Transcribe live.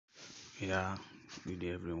Yeah, good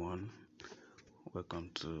day everyone.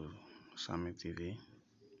 Welcome to Summit TV.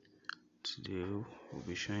 Today we'll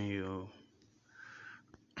be showing you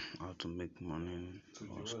how to make money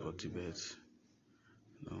on sportybet.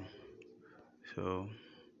 So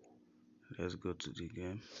let's go to the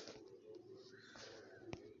game.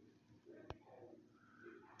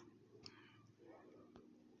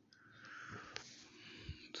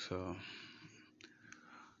 So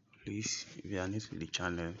please, if you are new to the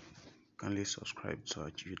channel, kindly subscribe to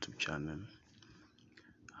our YouTube channel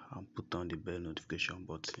and put on the bell notification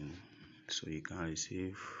button so you can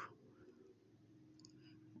receive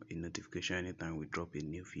a notification anytime we drop a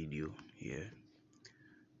new video here.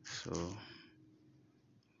 So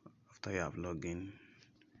after you have logged in,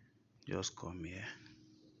 just come here,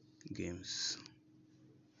 games,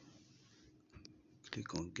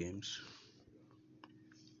 click on games,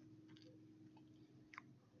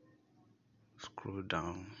 scroll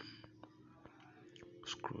down,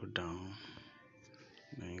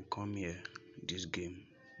 then come here, this game,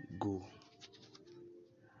 go,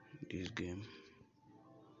 this game,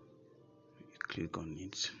 you click on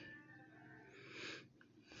it.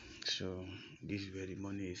 So this is where the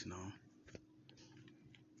money is now.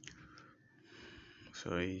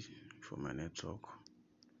 Sorry for my network,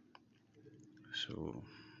 so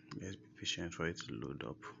let's be patient for it to load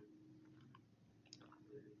up.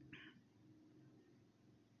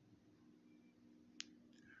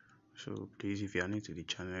 So please, if you are new to the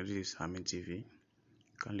channel, this is Hamid TV,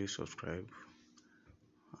 kindly subscribe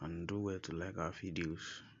and do well to like our videos.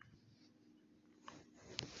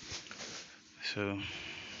 So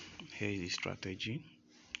here is the strategy.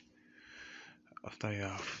 After you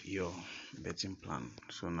have your betting plan,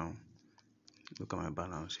 so now look at my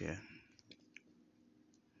balance here.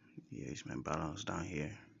 Here is my balance down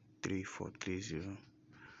here, 3430.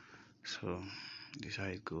 So this is how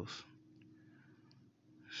it goes.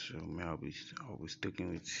 So I'll be sticking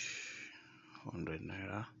with 100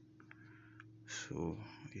 naira. So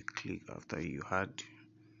you click, after you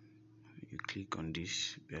click on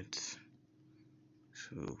this bet.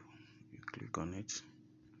 So you click on it,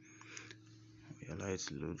 you allow it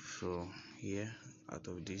to load. So here, out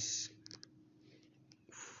of this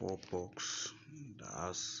 4 box that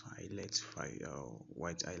has highlights,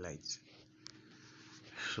 white highlights,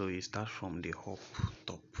 so you start from the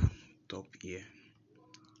top here.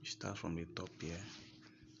 You start from the top here.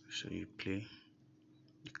 So you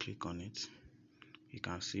click on it, you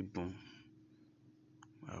can see, boom,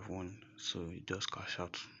 I have won. So you just cash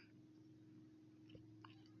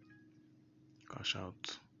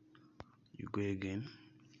out, you go again,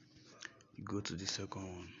 you go to the second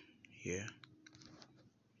one here,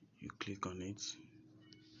 you click on it,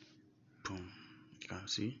 boom, you can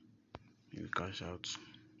see, you cash out.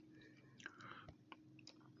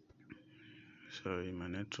 Sorry, my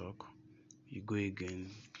network. You go again,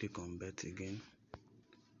 click on bet again,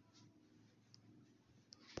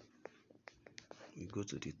 you go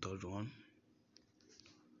to the third one,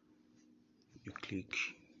 you click,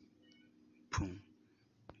 boom,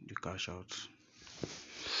 you cash out.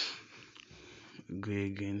 You go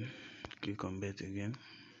again, click on bet again,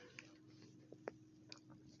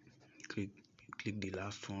 click the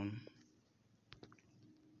last one,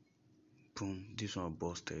 boom, this one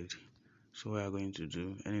busted. So what you are going to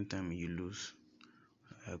do, anytime you lose,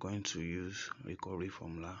 you are going to use recovery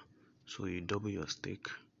formula, so you double your stake.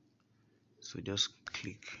 So just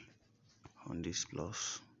click on this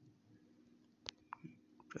plus,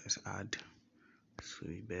 press add, so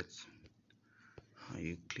you bet, and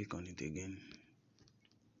you click on it again,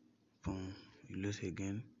 boom, you lose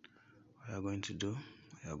again. What you are going to do,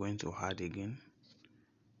 you are going to add again,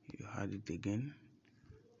 you add it again,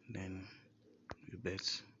 then you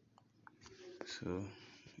bet. So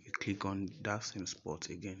you click on that same spot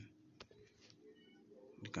again,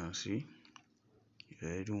 you can see you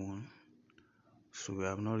already won. So we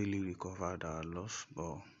have not really recovered our loss,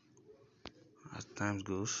 but as time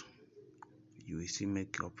goes, you will still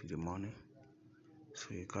make up the money.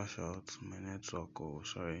 So you cash out. My network, oh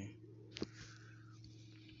sorry,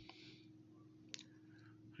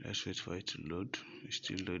 let's wait for it to load. It's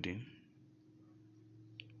still loading.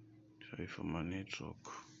 Sorry for my network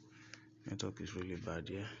is really bad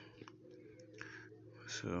here.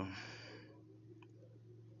 So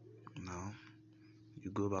now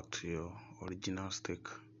you go back to your original stake,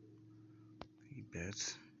 you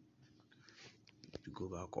bet, you go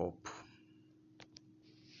back up,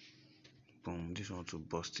 boom, this one too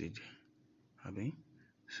busted, abi.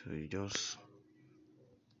 So you just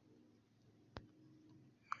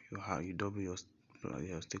you double your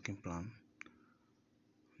staking plan,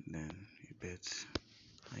 then you bet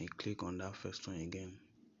and you click on that first one again,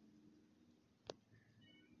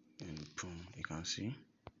 and boom, you can see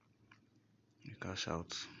you cash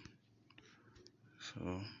out.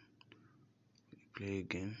 So play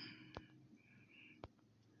again.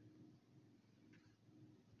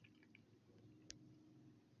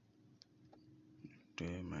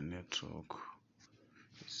 Then my network,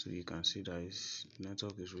 so you can see that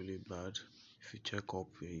network is really bad. If you check up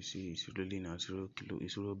here, you see it's really not 0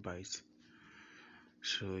 bytes.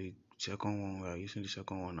 So second one, we are using the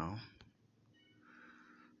second one now.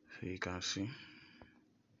 So you can see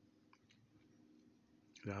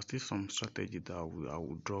there are still some strategy that I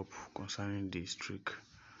will drop concerning the streak,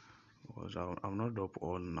 because I will not drop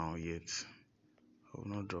all now yet. I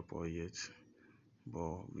will not drop all yet,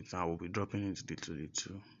 but with I will be dropping it little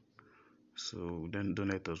little. So then don't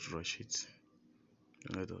let us rush it.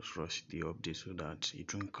 Don't let us rush the update so that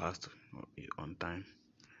it won't cast on time.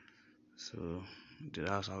 So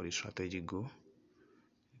that's how the strategy go.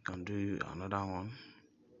 You can do another one.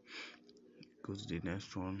 Go to the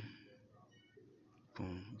next one.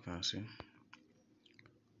 Boom, you can see.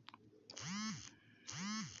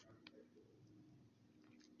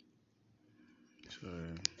 So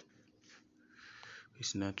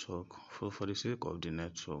it's network. For the sake of the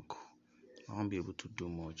network, I won't be able to do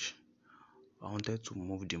much. I wanted to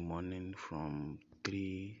move the morning from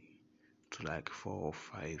 3 to like 4 or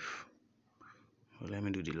 5. So let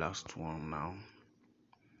me do the last one now.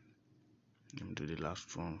 Let me do the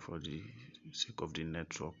last one for the sake of the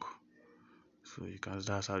network. So you can,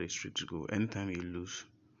 that's how the streaks go. Anytime you lose,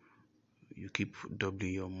 you keep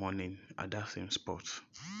doubling your money at that same spot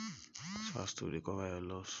so as to recover your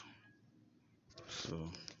loss.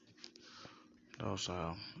 So that's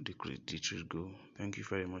how the treat go. Thank you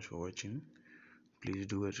very much for watching. Please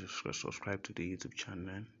do subscribe to the YouTube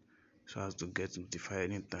channel so as to get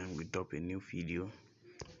notified anytime we drop a new video.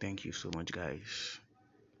 Thank you so much, guys.